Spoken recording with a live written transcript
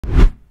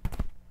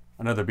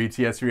Another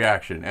BTS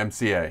reaction.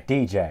 MCA.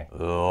 DJ.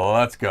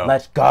 Let's go.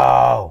 Let's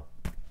go.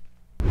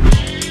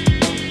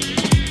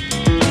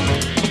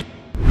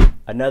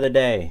 Another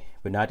day,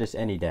 but not just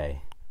any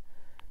day.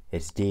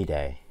 It's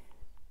D-Day.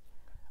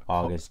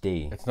 August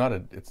D. It's not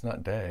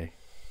day.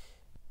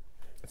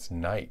 It's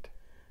night.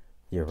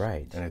 You're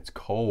right. And it's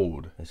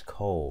cold. It's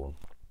cold.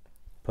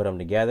 Put them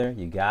together,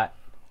 you got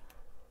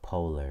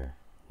polar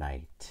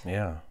night.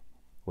 Yeah.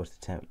 What's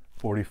the temp?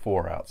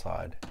 44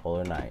 outside.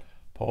 Polar night.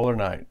 Polar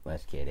night.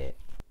 Let's get it.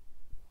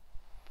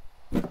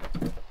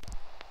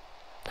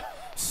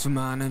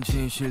 수많은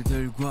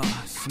진실들과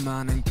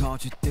수많은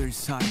거짓들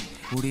사이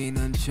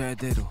우리는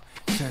제대로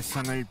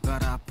세상을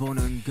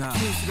바라보는가.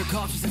 진실을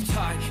거짓의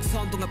차이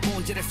선동과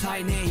본질의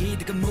사이 내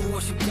이득은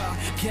무엇일까.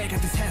 개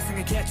같은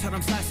세상에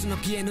개처럼 살 순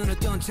없기에 눈을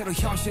뜬 채로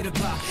현실을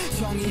봐.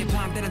 정의의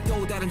반대는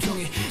또 다른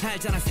종이.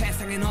 알잖아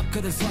세상엔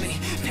없거든 선이.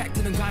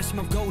 팩트는 관심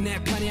없고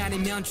내 편이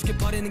아니면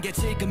죽여버리는 게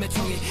지금의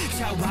정의.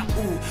 좌와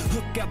우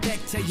흑과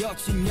백자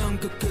여친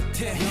연극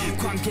끝에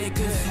관계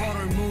그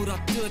서로를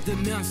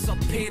물어뜯으면서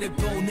피를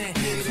보내.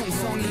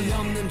 총성이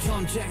없는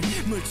전쟁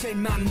물질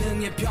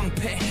만능의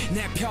병폐.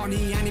 내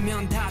편이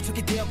아니면 다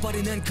적이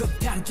되어버리는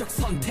극단적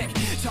선택.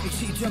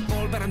 정치적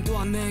올바람도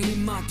안 내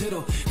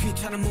입맛대로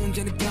귀찮은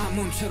문제는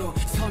가문체로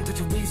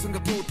선택적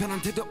위선과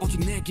불편한 태도 오직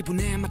내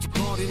기분에 맞춰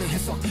버리는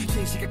해석.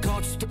 진실과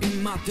거짓도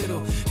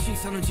입맛대로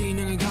시선은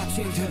진영의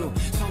갇힌 채로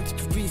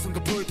선택적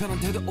위선과 불편한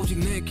태도 오직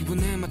내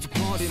기분에 맞춰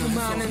버리는 해석.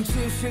 수많은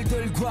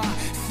진실들과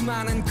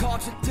수많은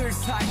거짓들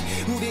사이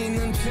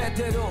우리는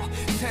제대로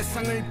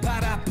세상을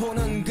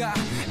바라보는가.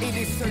 It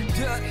is so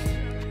dirty.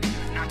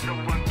 나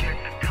또한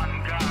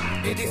깨끗한가.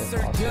 It is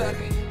so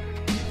dirty.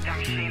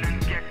 당신은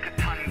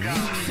깨끗한가.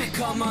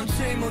 시커먼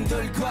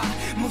질문들과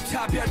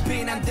무차별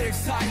비난들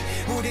사이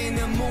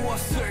우리는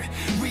무엇을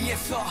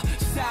위해서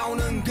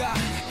싸우는가.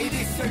 It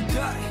is so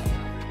dirty.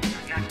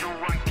 나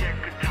또한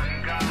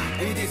깨끗한가.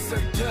 It is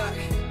so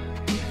dirty.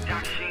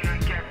 당신은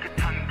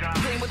깨끗한가.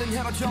 이 모든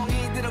혀로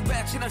정의들을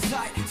외치는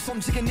사이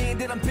솔직히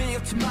니들은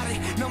비웃지 말이.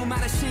 너무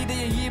많은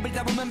시대에 입을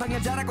다보면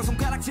방해자라고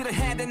손가락질을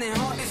해대네.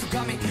 어디서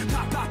감히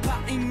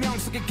파파파 익명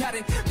속에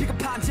가린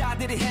비겁한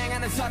자들이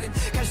행하는 살인.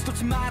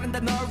 가시돋지 말은 다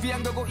널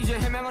위한 거고 이제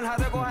해명을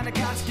하려고 하는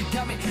간직히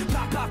감히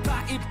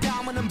파파파 입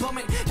다무는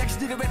범인.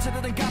 당신들이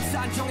외쳐대던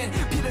값싼 종인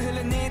피를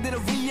흘린 니들을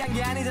위한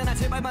게 아니잖아.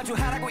 제발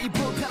마주하라고 이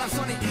불편한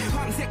소리.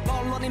 황색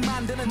언론이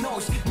만드는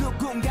노시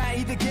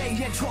누군가의 이득에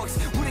의한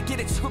초이스.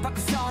 우리끼리 치고받고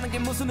싸우는 게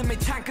무슨 의미.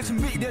 창끝은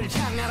미래를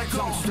향하라고.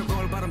 정치적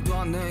올바람도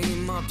안 내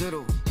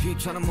입맛대로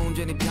귀찮은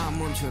문제니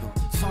가문체로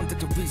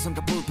선택적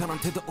위선과 불편한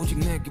태도 오직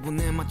내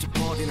기분에 맞춰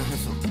버리는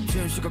해석.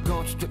 진실과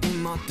거짓도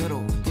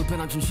입맛대로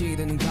불편한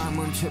진실에는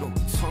가문체로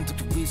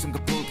선택적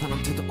위선과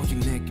불편한 태도 오직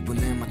내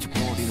기분에 맞춰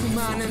버리는 해석.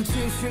 수많은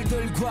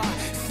진실들과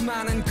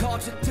수많은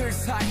거짓들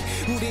사이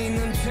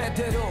우리는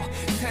제대로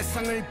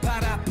세상을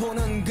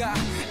바라보는가.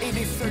 It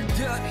is so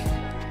dirty.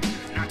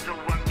 나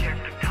또한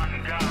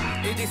깨끗한가.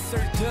 It is so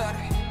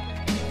dirty.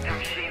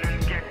 당신은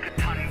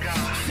깨끗한가.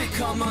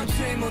 시커먼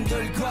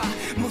질문들과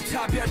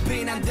무차별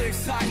비난들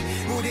사이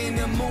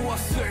우리는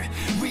무엇을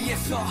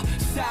위해서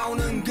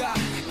싸우는가.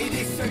 It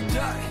is so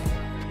dirty.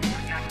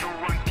 나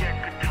또한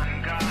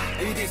깨끗한가.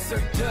 It is so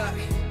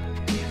dirty.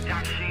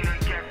 당신은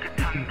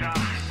깨끗한가.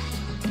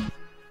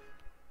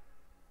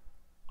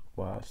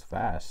 Wow, it's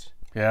fast.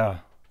 Yeah.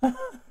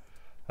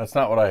 That's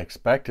not what I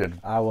expected.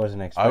 I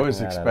wasn't expecting I was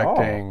that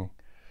expecting,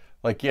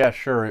 like, yeah,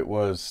 sure, it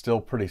was still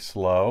pretty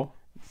slow.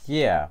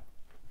 Yeah.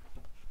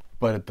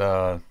 But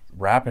the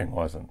rapping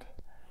wasn't.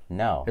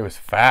 No. It was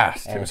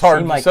fast. And it was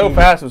hard. like so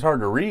fast, it was hard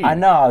to read. I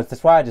know.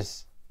 That's why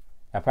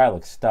I probably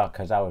looked stuck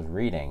because I was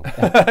reading.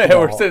 Yeah,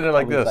 we're sitting there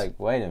like this. Like,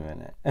 wait a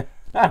minute.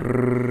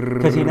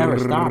 Because he never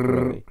stopped,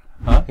 really.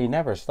 Huh? He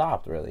never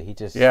stopped, really. He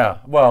just... Yeah.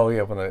 Well,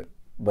 yeah, when it...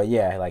 But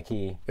yeah, like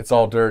he... It's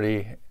all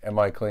dirty. Am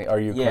I clean? Are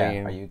you yeah,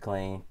 clean? Are you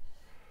clean?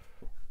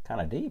 Kind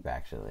of deep,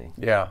 actually.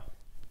 Yeah.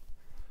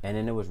 And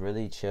then it was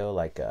really chill,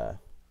 like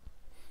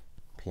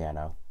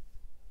piano.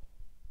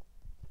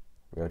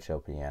 Real chill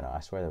piano. I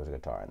swear there was a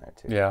guitar in there,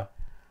 too. Yeah.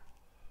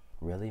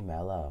 Really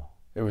mellow.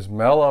 It was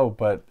mellow,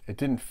 but it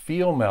didn't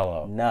feel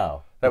mellow.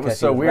 No. That was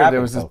so weird.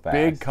 There was this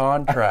big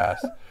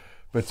contrast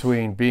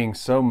between being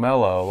so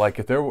mellow. Like,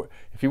 if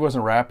he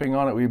wasn't rapping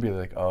on it, we'd be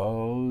like,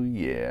 oh,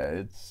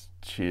 yeah, it's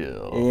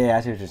chill. Yeah,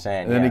 I see what you're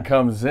saying. And then he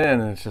comes in,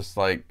 and it's just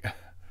like...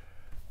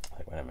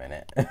 Like, wait a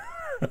minute.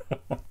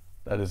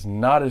 That is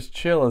not as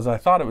chill as I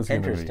thought it was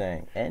going to be.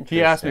 Interesting.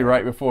 He asked me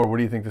right before, what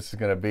do you think this is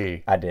going to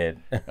be? I did.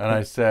 And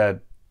I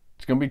said,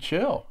 it's going to be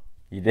chill.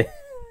 You did?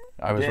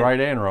 I was right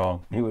and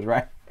wrong. He was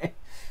right. It's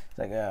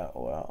like, oh,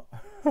 well.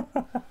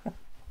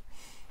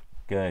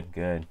 Good,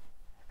 good.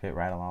 Fit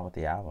right along with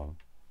the album.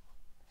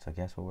 So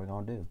guess what we're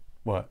going to do?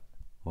 What?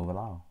 Move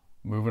along.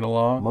 Moving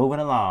along? Moving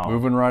along.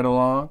 Moving right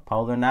along?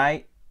 Polar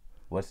night.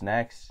 What's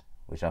next?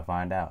 We shall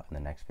find out in the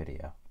next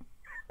video.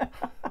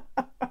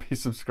 Be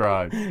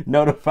subscribed.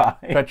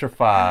 Notified.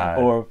 Petrified.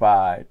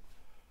 Horrified.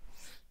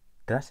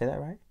 Did I say that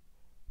right?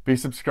 Be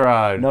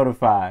subscribed.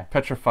 Notified.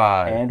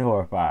 Petrified. And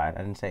horrified.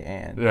 I didn't say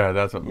and. Yeah,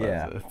 that's what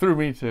it threw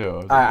me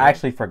too. I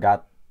actually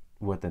forgot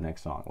what the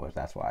next song was.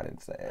 That's why I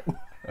didn't say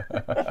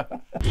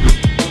it.